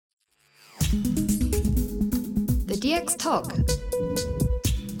DX Talk,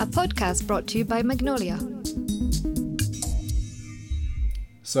 a podcast brought to you by Magnolia.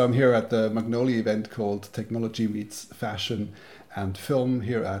 So I'm here at the Magnolia event called Technology Meets Fashion and Film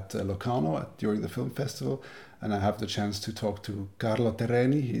here at Locarno during the film festival. And I have the chance to talk to Carlo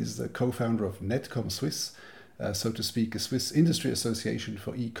Terreni. He's the co-founder of NetComm Suisse, so to speak, a Swiss industry association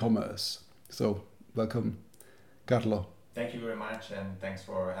for e-commerce. So welcome, Carlo. Thank you very much, and thanks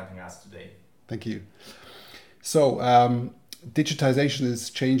for having us today. Thank you. So digitization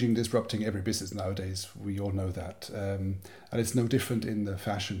is changing, disrupting every business nowadays. We all know that. And it's no different in the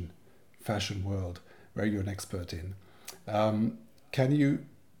fashion world, where you're an expert in. Can you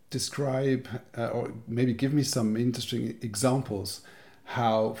describe or maybe give me some interesting examples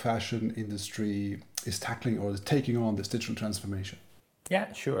how fashion industry is tackling or is taking on this digital transformation?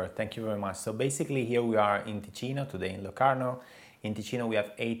 Yeah, sure. Thank you very much. So basically here we are in Ticino, today in Locarno. In Ticino we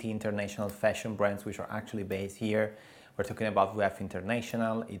have 80 international fashion brands which are actually based here. We're talking about VF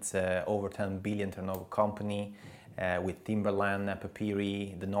International. It's a over 10 billion turnover company with Timberland,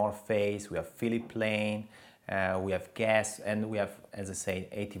 Papyri, the North Face. We have Philippe Lane, we have Guess, and we have, as I say,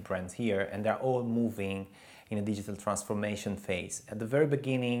 80 brands here, and they're all moving in a digital transformation phase. At the very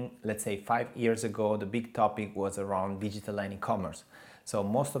beginning, let's say 5 years ago, the big topic was around digital and e-commerce. So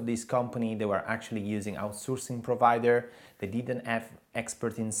most of these companies, they were actually using outsourcing provider. They didn't have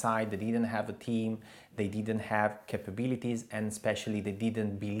experts inside, they didn't have a team, they didn't have capabilities, and especially they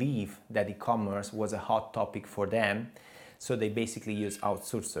didn't believe that e-commerce was a hot topic for them. So they basically used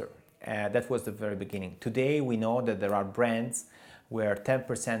outsourcer. That was the very beginning. Today we know that there are brands where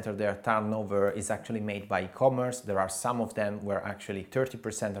 10% of their turnover is actually made by e-commerce. There are some of them where actually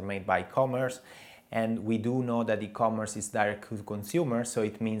 30% are made by e-commerce. And we do know that e-commerce is direct to consumer, so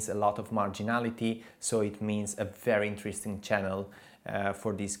it means a lot of marginality, so it means a very interesting channel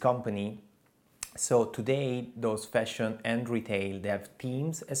for this company. So today, those fashion and retail, they have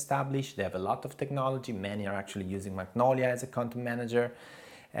teams established, they have a lot of technology, many are actually using Magnolia as a content manager,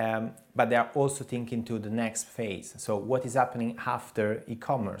 but they are also thinking to the next phase. So what is happening after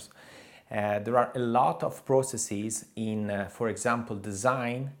e-commerce? There are a lot of processes in, for example,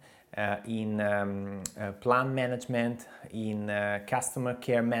 design, in plan management, in customer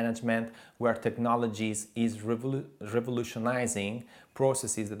care management, where technologies is revolutionizing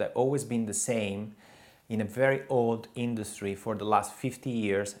processes that have always been the same in a very old industry for the last 50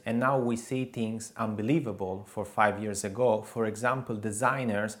 years. And now we see things unbelievable for 5 years ago. For example,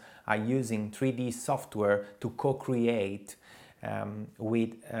 designers are using 3D software to co-create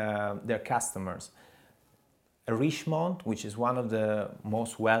with their customers. Richemont, which is one of the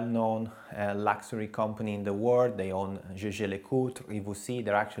most well-known luxury company in the world, they own Jaeger-LeCoultre, Rivoussi,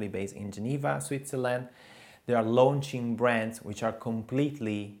 they're actually based in Geneva, Switzerland. They are launching brands which are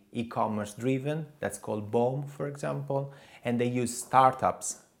completely e-commerce driven, that's called Bohm, for example, and they use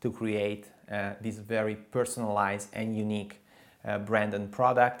startups to create this very personalized and unique brand and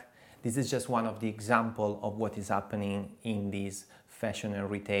product. This is just one of the examples of what is happening in this fashion and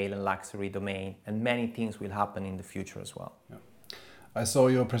retail and luxury domain, and many things will happen in the future as well. Yeah. I saw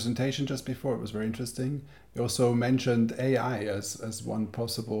your presentation just before, it was very interesting. You also mentioned AI as one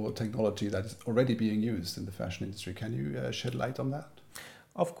possible technology that is already being used in the fashion industry. Can you shed light on that?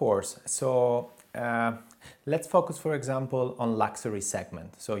 Of course. So let's focus, for example, on luxury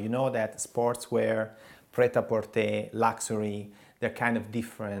segment. So you know that sportswear, pret-a-porter, luxury, they're kind of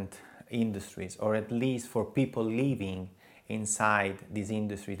different industries, or at least for people living inside this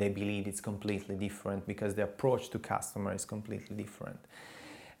industry, they believe it's completely different because the approach to customer is completely different.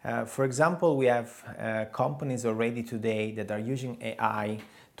 For example, we have companies already today that are using AI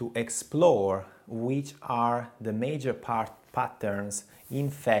to explore which are the major patterns in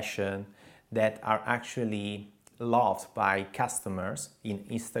fashion that are actually loved by customers in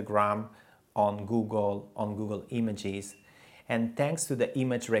Instagram, on Google Images. And thanks to the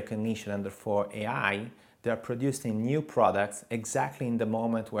image recognition and therefore AI, they're producing new products exactly in the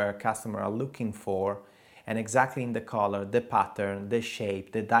moment where customers are looking for, and exactly in the color, the pattern, the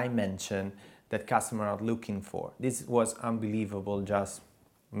shape, the dimension that customers are looking for. This was unbelievable just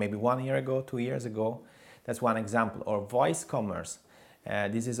maybe 1 year ago, 2 years ago. That's one example. Or voice commerce.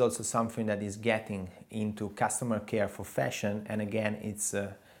 This is also something that is getting into customer care for fashion, and again, it's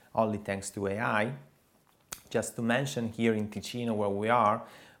only thanks to AI. Just to mention, here in Ticino where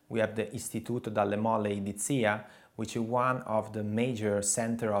we have the Istituto dalle Molle Edizia, which is one of the major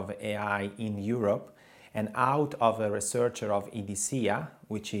centers of AI in Europe. And out of a researcher of Edizia,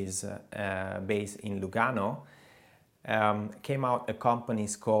 which is based in Lugano, came out a company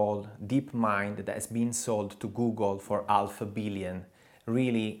called DeepMind that has been sold to Google for $500 million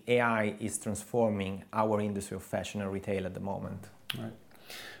really AI is transforming our industry of fashion and retail at the moment. Right.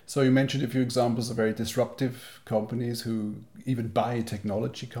 So you mentioned a few examples of very disruptive companies who even buy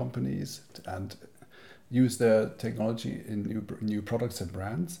technology companies and use their technology in new products and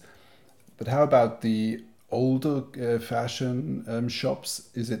brands. But how about the older fashion shops?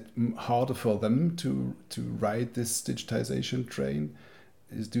 Is it harder for them to ride this digitization train?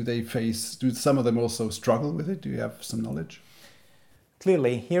 Do some of them also struggle with it? Do you have some knowledge?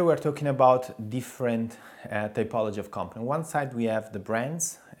 Clearly, here we're talking about different typology of company. On one side, we have the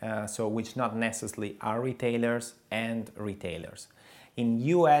brands, which not necessarily are retailers and retailers. In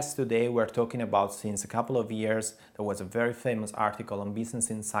US today, we're talking about, since a couple of years, there was a very famous article on Business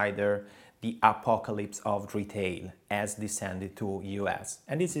Insider, the apocalypse of retail has descended to US.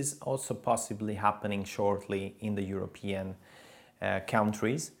 And this is also possibly happening shortly in the European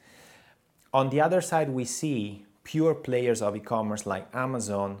countries. On the other side, we see pure players of e-commerce like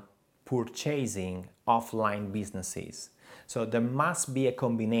Amazon purchasing offline businesses. So there must be a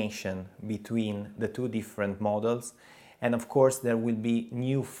combination between the two different models. And of course, there will be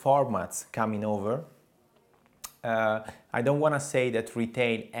new formats coming over. I don't want to say that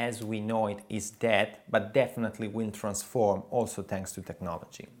retail as we know it is dead, but definitely will transform also thanks to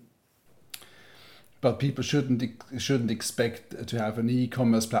technology. But people shouldn't expect to have an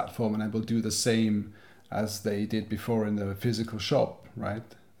e-commerce platform and will do the same as they did before in the physical shop, right?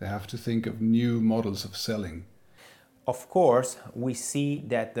 They have to think of new models of selling. Of course, we see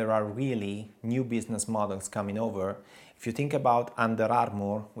that there are really new business models coming over. If you think about Under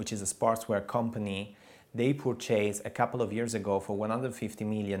Armour, which is a sportswear company, they purchased a couple of years ago for 150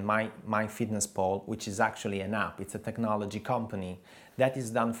 million MyFitnessPal, which is actually an app. It's a technology company. That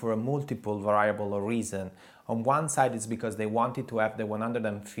is done for a multiple variable reason. On one side, it's because they wanted to have the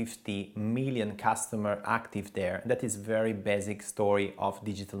 150 million customer active there. That is very basic story of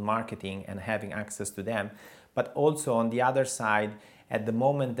digital marketing and having access to them. But also on the other side, at the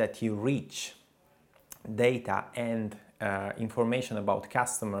moment that you reach data and information about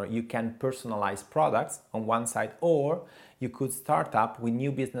customer, you can personalize products on one side, or you could start up with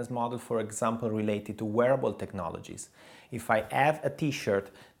new business model, for example, related to wearable technologies. If I have a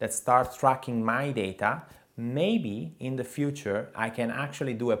t-shirt that starts tracking my data, maybe in the future I can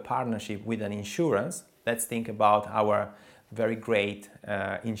actually do a partnership with an insurance. Let's think about our very great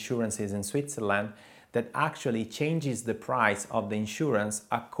insurances in Switzerland that actually changes the price of the insurance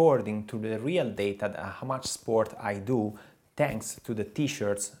according to the real data, how much sport I do, thanks to the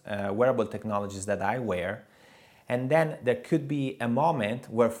t-shirts, wearable technologies that I wear. And then there could be a moment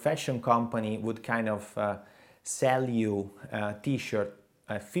where fashion company would kind of sell you a t-shirt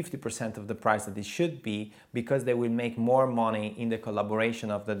at 50% of the price that it should be, because they will make more money in the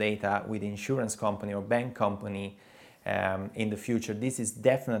collaboration of the data with insurance company or bank company in the future. This is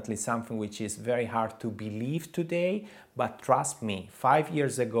definitely something which is very hard to believe today, but trust me, 5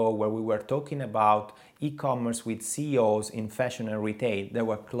 years ago, where we were talking about e-commerce with CEOs in fashion and retail, they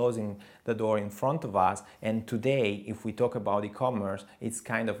were closing the door in front of us. And today, if we talk about e-commerce, it's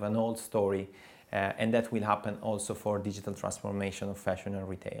kind of an old story, and that will happen also for digital transformation of fashion and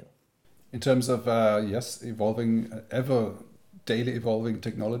retail. In terms of evolving, ever daily evolving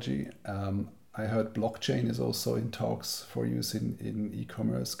technology, I heard blockchain is also in talks for use in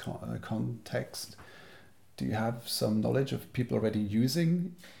e-commerce context. Do you have some knowledge of people already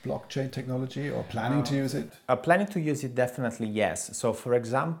using blockchain technology or planning to use it? Planning to use it, definitely yes. So for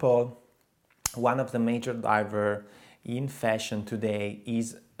example, one of the major drivers in fashion today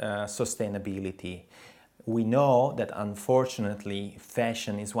is sustainability. We know that unfortunately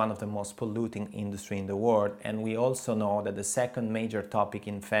fashion is one of the most polluting industry in the world, and we also know that the second major topic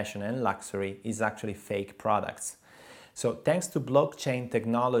in fashion and luxury is actually fake products. So thanks to blockchain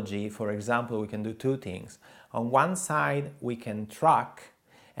technology, for example, we can do two things. On one side, we can track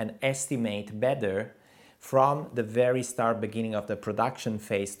and estimate better from the very beginning of the production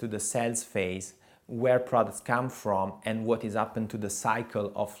phase to the sales phase, where products come from and what is happened to the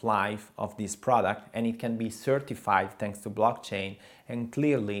cycle of life of this product, and it can be certified thanks to blockchain. And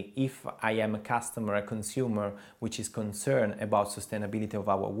clearly, if I am a customer, a consumer which is concerned about sustainability of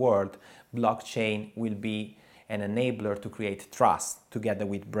our world, blockchain will be an enabler to create trust together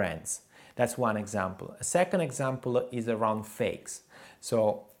with brands. That's one example. A second example is around fakes.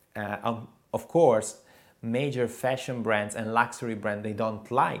 So of course, major fashion brands and luxury brands, they don't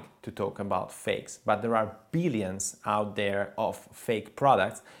like to talk about fakes, but there are billions out there of fake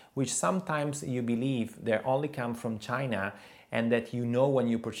products, which sometimes you believe they only come from China and that you know when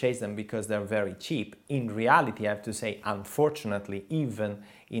you purchase them because they're very cheap. In reality, I have to say, unfortunately, even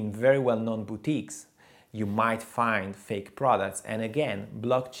in very well-known boutiques, you might find fake products. And again,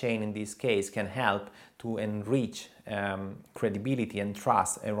 blockchain in this case can help to enrich credibility and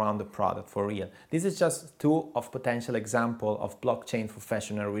trust around the product for real. This is just two of potential examples of blockchain for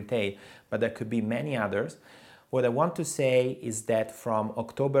fashion and retail, but there could be many others. What I want to say is that from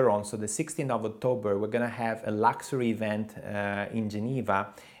October on, so the 16th of October, we're going to have a luxury event in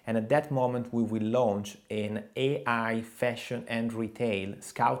Geneva. And at that moment, we will launch an AI fashion and retail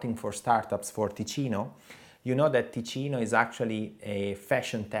scouting for startups for Ticino. You know that Ticino is actually a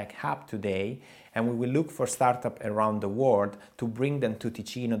fashion tech hub today, and we will look for startups around the world to bring them to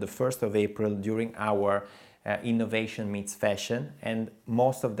Ticino the 1st of April during our Innovation Meets Fashion, and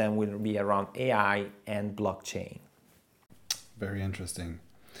most of them will be around AI and blockchain. Very interesting.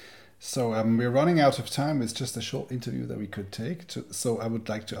 So we're running out of time. It's just a short interview that we could take. So I would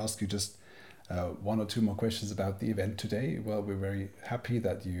like to ask you just one or two more questions about the event today. Well, we're very happy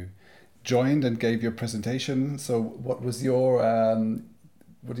that you joined and gave your presentation. So what is your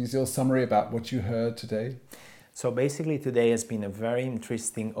summary about what you heard today? So basically today has been a very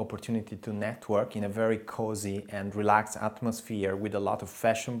interesting opportunity to network in a very cozy and relaxed atmosphere with a lot of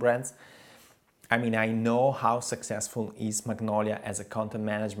fashion brands. I mean, I know how successful is Magnolia as a content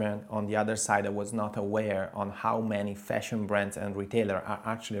management. On the other side, I was not aware on how many fashion brands and retailers are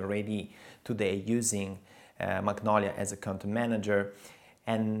actually already today using Magnolia as a content manager.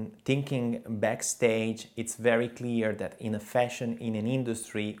 And thinking backstage, it's very clear that in an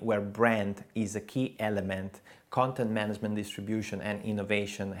industry where brand is a key element, content management, distribution, and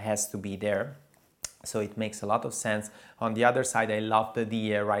innovation has to be there. So it makes a lot of sense. On the other side, I love the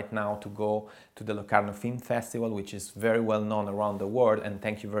idea right now to go to the Locarno Film Festival, which is very well known around the world. And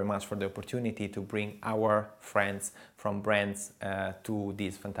thank you very much for the opportunity to bring our friends from brands to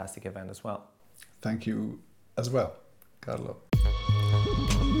this fantastic event as well. Thank you as well, Carlo.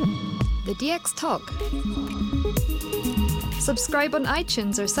 The DX Talk. Subscribe on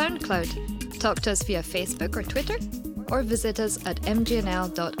iTunes or SoundCloud. Talk to us via Facebook or Twitter, or visit us at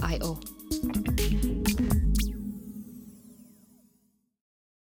mgnl.io.